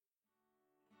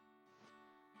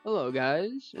Hello,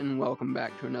 guys, and welcome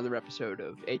back to another episode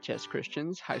of HS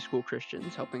Christians, High School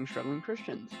Christians Helping Struggling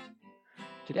Christians.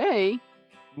 Today,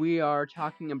 we are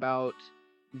talking about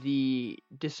the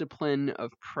discipline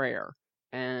of prayer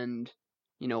and,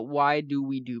 why do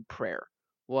we do prayer?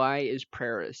 Why is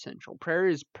prayer essential? Prayer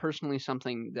is personally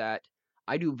something that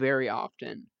I do very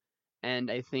often, and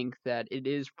I think that it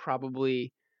is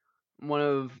probably one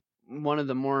of one of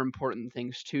the more important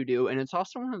things to do, and it's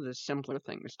also one of the simpler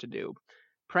things to do.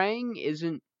 Praying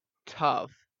isn't tough.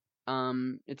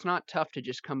 It's not tough to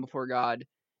just come before God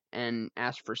and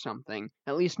ask for something.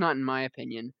 At least not in my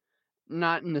opinion.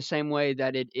 Not in the same way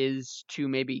that it is to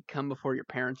maybe come before your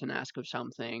parents and ask of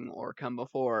something, or come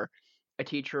before a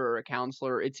teacher or a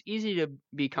counselor. It's easy to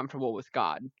be comfortable with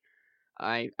God,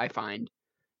 I find.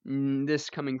 This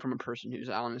coming from a person who's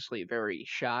honestly very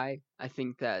shy, I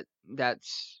think that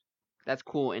that's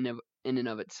cool in and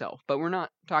of itself. But we're not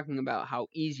talking about how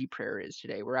easy prayer is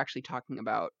today. We're actually talking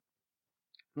about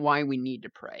why we need to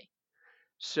pray.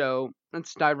 So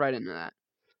let's dive right into that.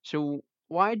 So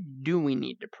why do we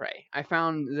need to pray? I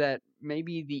found that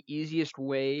maybe the easiest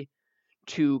way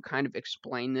to kind of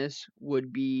explain this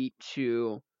would be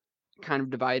to kind of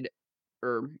divide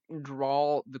or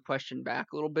draw the question back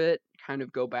a little bit, kind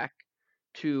of go back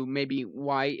to maybe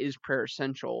why is prayer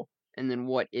essential and then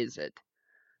what is it?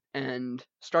 And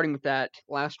starting with that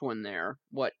last one there,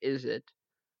 what is it?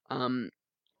 Um,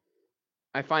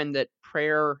 I find that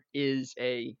prayer is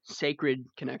a sacred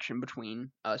connection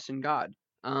between us and God.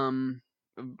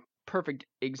 A perfect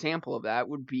example of that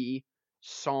would be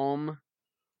Psalm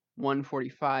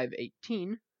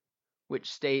 145:18, which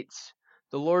states,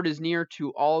 "The Lord is near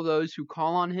to all those who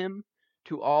call on him,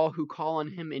 to all who call on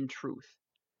him in truth."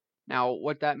 Now,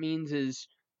 what that means is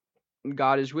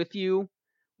God is with you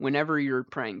whenever you're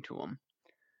praying to him.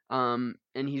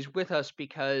 And he's with us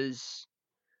because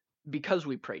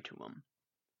we pray to him.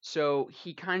 So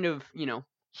he kind of,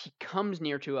 he comes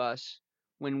near to us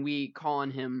when we call on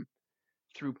him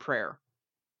through prayer.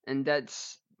 And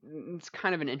it's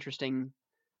kind of an interesting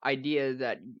idea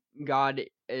that God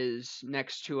is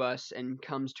next to us and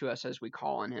comes to us as we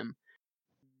call on him,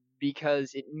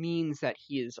 because it means that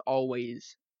he is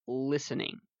always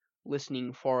listening,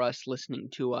 listening for us, listening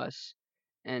to us,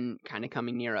 and kind of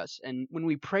coming near us. And when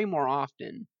we pray more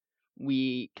often,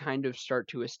 we kind of start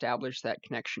to establish that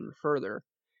connection further.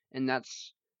 And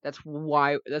that's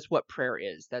what prayer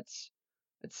is. That's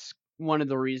one of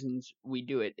the reasons we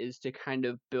do it, is to kind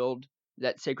of build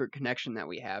that sacred connection that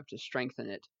we have, to strengthen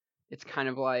it. It's kind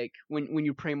of like when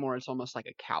you pray more, it's almost like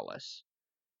a callus.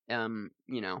 You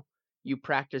know, you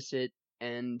practice it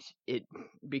and it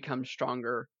becomes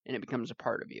stronger and it becomes a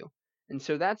part of you. And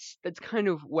so that's kind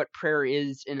of what prayer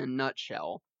is in a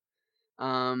nutshell.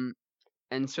 Um,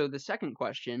 and so the second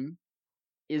question,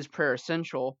 is prayer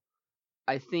essential?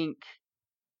 I think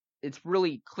it's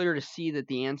really clear to see that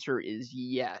the answer is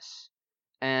yes.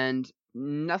 And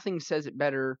nothing says it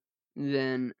better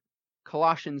than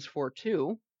Colossians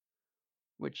 4:2,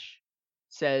 which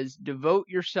says, "Devote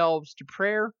yourselves to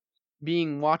prayer,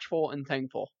 being watchful and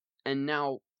thankful." And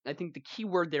now, I think the key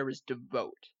word there is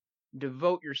devote.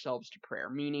 Devote yourselves to prayer,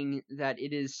 meaning that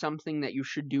it is something that you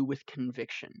should do with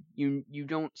conviction. You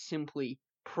don't simply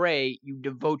pray, you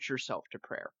devote yourself to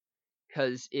prayer,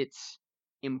 because it's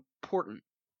important.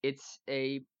 It's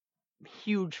a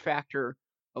huge factor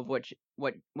of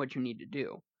what you need to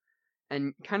do.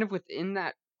 And kind of within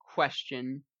that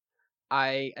question,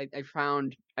 I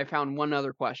found one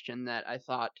other question that I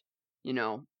thought, you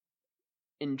know,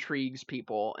 intrigues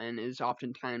people and is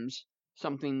oftentimes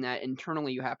something that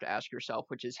internally you have to ask yourself,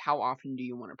 which is, how often do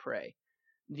you want to pray?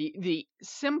 The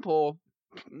simple,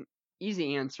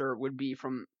 easy answer would be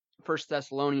from 1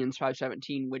 Thessalonians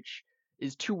 5:17, which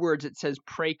is two words. It says,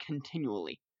 "Pray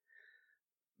continually."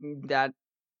 That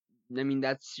I mean,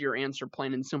 that's your answer,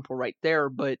 plain and simple, right there.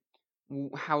 But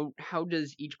how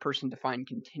does each person define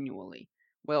continually?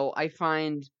 Well, I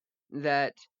find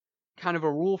that kind of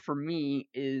a rule for me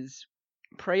is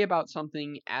pray about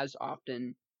something as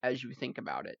often as you think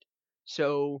about it.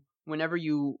 So whenever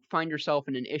you find yourself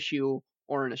in an issue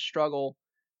or in a struggle,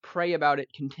 pray about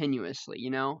it continuously,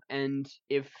 And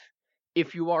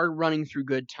if you are running through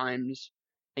good times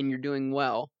and you're doing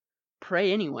well,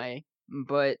 pray anyway.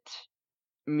 But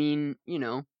I mean,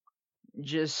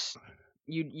 just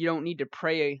you don't need to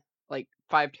pray like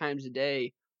 5 times a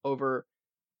day over,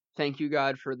 "Thank you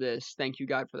God for this, thank you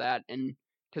God for that." And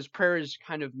because prayer is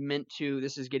kind of meant to,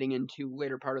 this is getting into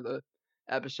later part of the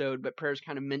episode, but prayer is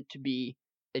kind of meant to be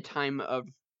a time of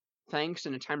thanks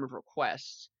and a time of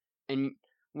requests. And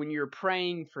when you're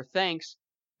praying for thanks,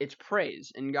 it's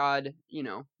praise, and God,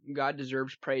 God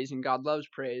deserves praise and God loves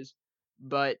praise,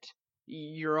 but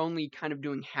you're only kind of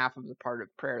doing half of the part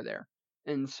of prayer there.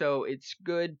 And so it's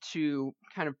good to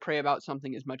kind of pray about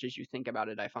something as much as you think about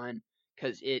it, I find,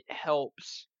 because it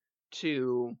helps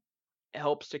to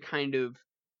kind of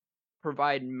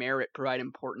provide merit, provide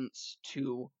importance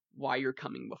to why you're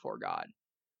coming before God,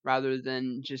 rather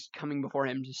than just coming before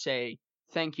Him to say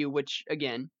thank you, which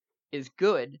again is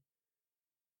good.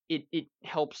 It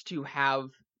helps to have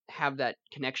that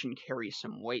connection carry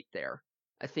some weight there.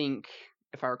 I think,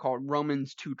 if I recall,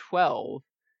 Romans 2:12.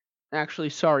 Actually,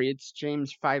 sorry, it's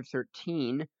James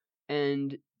 5:13,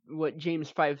 and what James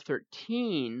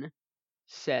 5:13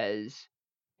 says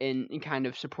in kind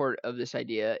of support of this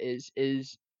idea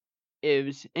is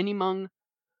anyone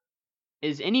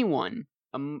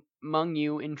among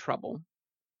you in trouble?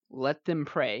 Let them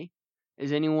pray.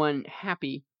 Is anyone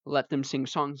happy? Let them sing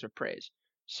songs of praise.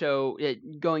 So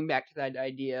going back to that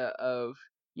idea of,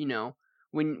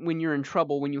 when you're in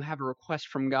trouble, when you have a request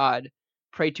from God,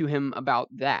 pray to Him about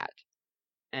that.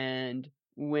 And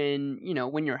when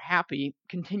you're happy,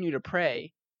 continue to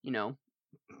pray.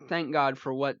 Thank God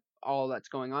for what all that's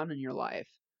going on in your life.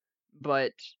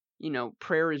 But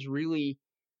prayer is really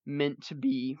meant to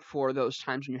be for those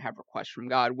times when you have requests from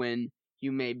God, when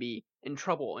you may be in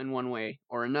trouble in one way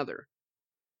or another.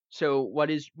 So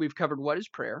we've covered what is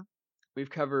prayer. We've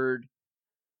covered,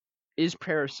 is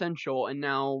prayer essential? And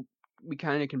now we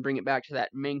kind of can bring it back to that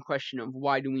main question of,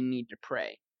 why do we need to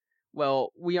pray?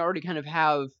 Well, we already kind of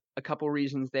have a couple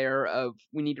reasons there of,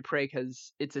 we need to pray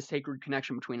because it's a sacred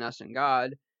connection between us and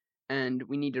God, and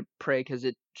we need to pray because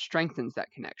it strengthens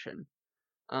that connection.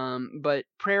 But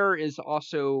prayer is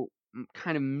also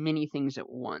kind of many things at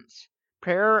once.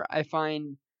 Prayer, I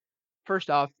find, first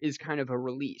off, is kind of a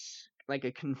release, like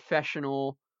a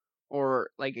confessional or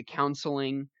like a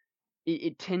counseling.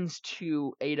 It tends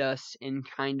to aid us in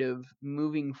kind of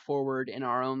moving forward in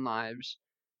our own lives,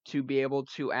 to be able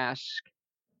to ask,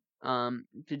 to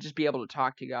just be able to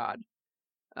talk to God.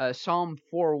 Psalm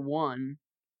 4:1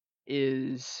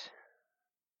 is,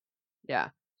 yeah,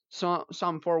 Psalm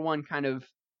 4:1 kind of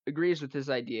agrees with this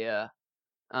idea,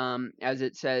 as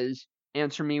it says,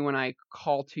 "Answer me when I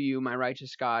call to you, my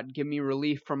righteous God. Give me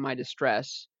relief from my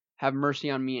distress. Have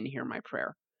mercy on me and hear my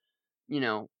prayer." You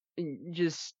know,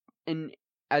 just, and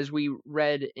as we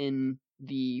read in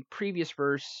the previous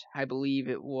verse, I believe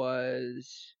it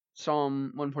was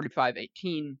Psalm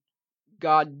 145:18,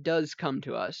 God does come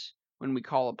to us when we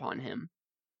call upon Him.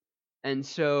 And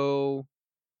so,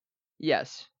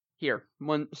 yes, here,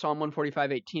 Psalm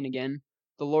 145:18 again,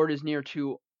 the Lord is near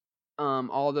to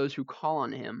all those who call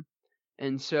on Him.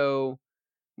 And so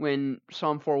when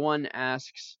Psalm 4:1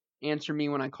 asks, "Answer me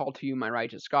when I call to you, my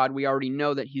righteous God," we already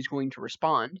know that He's going to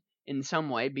respond in some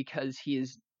way, because He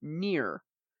is near.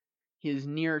 He is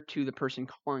near to the person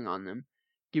calling on them.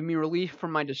 Give me relief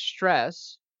from my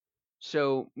distress.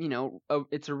 So,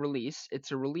 it's a release.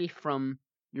 It's a relief from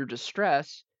your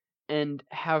distress. And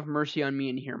have mercy on me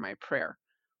and hear my prayer,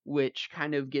 which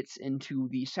kind of gets into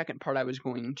the second part I was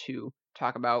going to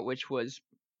talk about, which was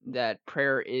that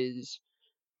prayer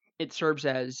it serves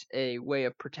as a way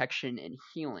of protection and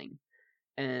healing.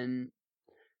 And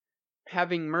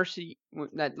having mercy,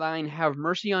 that line, "have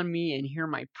mercy on me and hear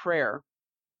my prayer,"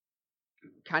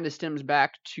 kind of stems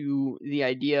back to the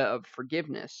idea of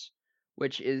forgiveness,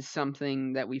 which is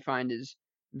something that we find is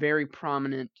very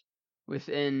prominent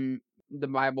within the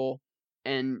Bible,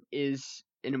 and is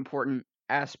an important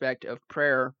aspect of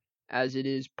prayer, as it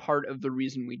is part of the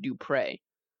reason we do pray.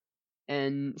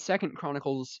 And 2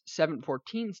 Chronicles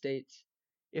 7:14 states,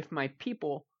 "If my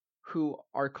people who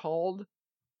are called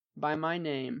by my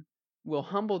name will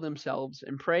humble themselves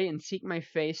and pray and seek my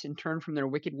face and turn from their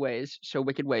wicked ways," so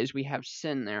wicked ways, we have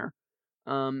sin there,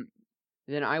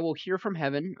 "then I will hear from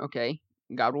heaven." Okay,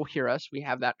 God will hear us. We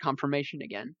have that confirmation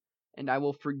again. "And I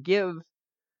will forgive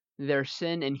their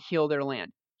sin and heal their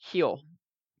land." Heal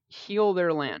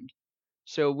their land.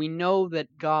 So we know that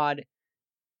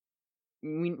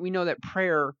we know that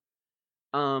prayer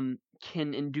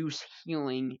can induce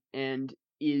healing and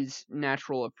is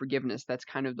natural of forgiveness. That's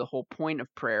kind of the whole point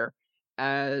of prayer,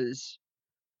 as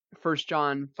 1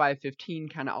 John 5:15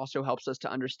 kind of also helps us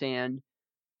to understand.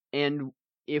 And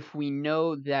if we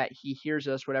know that He hears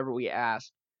us whatever we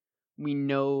ask, we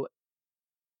know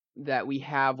that we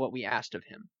have what we asked of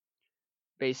Him.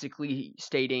 Basically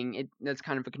stating it, that's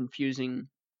kind of a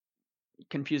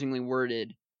confusingly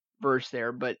worded verse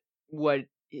there, but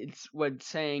what's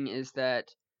saying is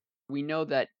that we know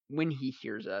that when He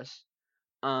hears us,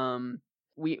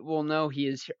 we will know He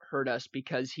has heard us,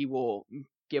 because He will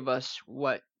give us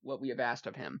what we have asked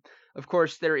of him. Of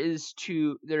course, there's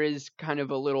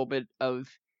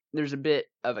a bit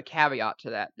of a caveat to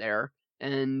that there,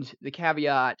 and the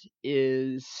caveat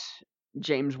is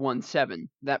James 1:7.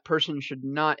 That person should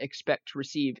not expect to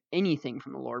receive anything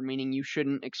from the Lord, meaning you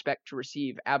shouldn't expect to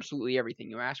receive absolutely everything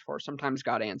you ask for. Sometimes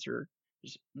God answers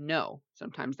no.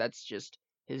 Sometimes that's just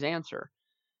his answer.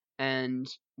 And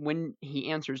when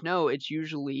he answers no, it's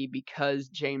usually because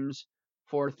James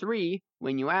 4:3,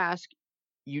 when you ask,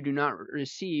 you do not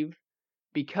receive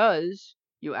because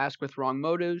you ask with wrong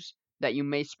motives, that you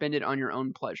may spend it on your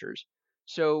own pleasures.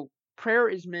 So prayer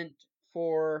is meant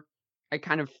for, I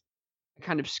kind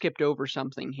of skipped over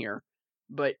something here,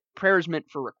 but prayer is meant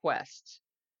for requests.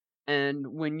 And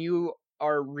when you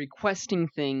are requesting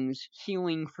things,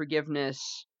 healing,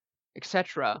 forgiveness,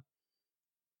 etc.,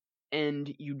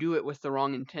 and you do it with the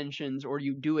wrong intentions, or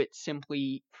you do it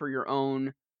simply for your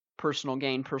own personal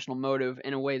gain, personal motive,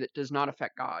 in a way that does not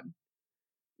affect God,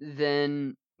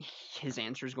 then his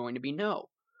answer is going to be no.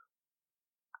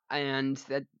 And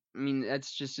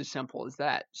that's just as simple as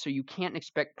that. So you can't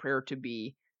expect prayer to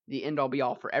be the end all be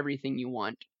all for everything you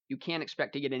want. You can't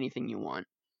expect to get anything you want.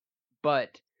 But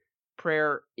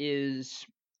prayer is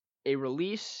a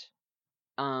release,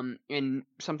 and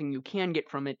something you can get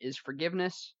from it is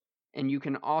forgiveness, and you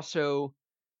can also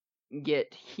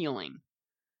get healing.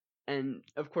 And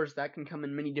of course, that can come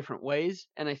in many different ways.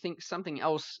 And I think something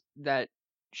else that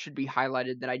should be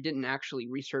highlighted that I didn't actually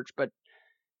research, but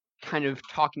kind of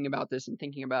talking about this and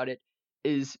thinking about it,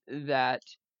 is that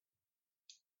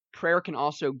prayer can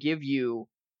also give you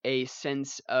a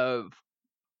sense of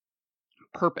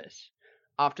purpose.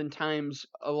 Oftentimes,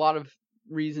 a lot of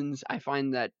reasons I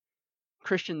find that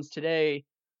Christians today,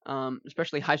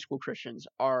 especially high school Christians,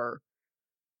 are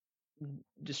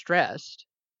distressed,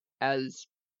 as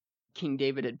King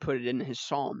David had put it in his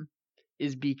psalm,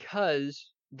 is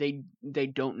because they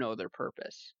don't know their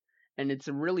purpose. And it's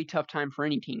a really tough time for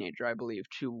any teenager, I believe,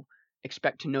 to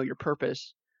expect to know your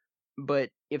purpose. But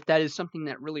if that is something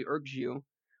that really irks you,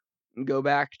 go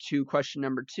back to question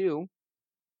number 2,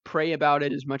 pray about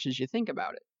it as much as you think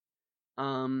about it.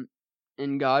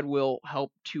 And God will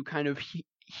help to kind of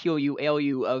heal you, ail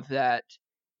you of that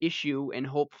issue, and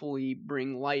hopefully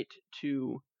bring light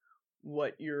to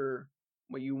what you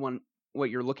want, what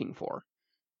you're looking for.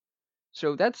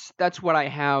 So that's what I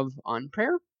have on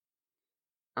prayer.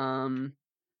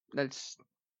 That's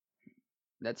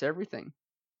everything.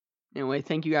 Anyway,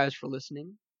 thank you guys for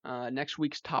listening. Next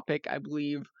week's topic, I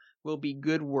believe, will be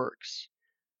good works,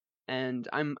 and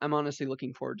I'm honestly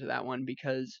looking forward to that one,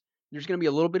 because there's going to be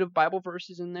a little bit of Bible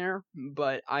verses in there,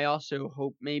 but I also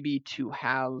hope maybe to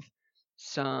have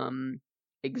some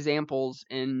examples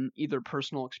in either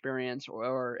personal experience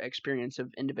or experience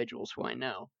of individuals who I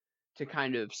know, to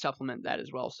kind of supplement that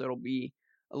as well. So it'll be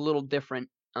a little different.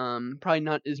 Probably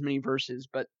not as many verses,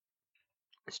 but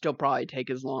still probably take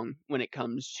as long when it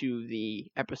comes to the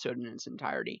episode in its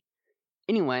entirety.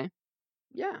 Anyway,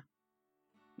 yeah,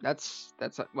 that's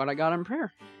what I got on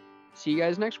prayer. See you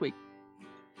guys next week.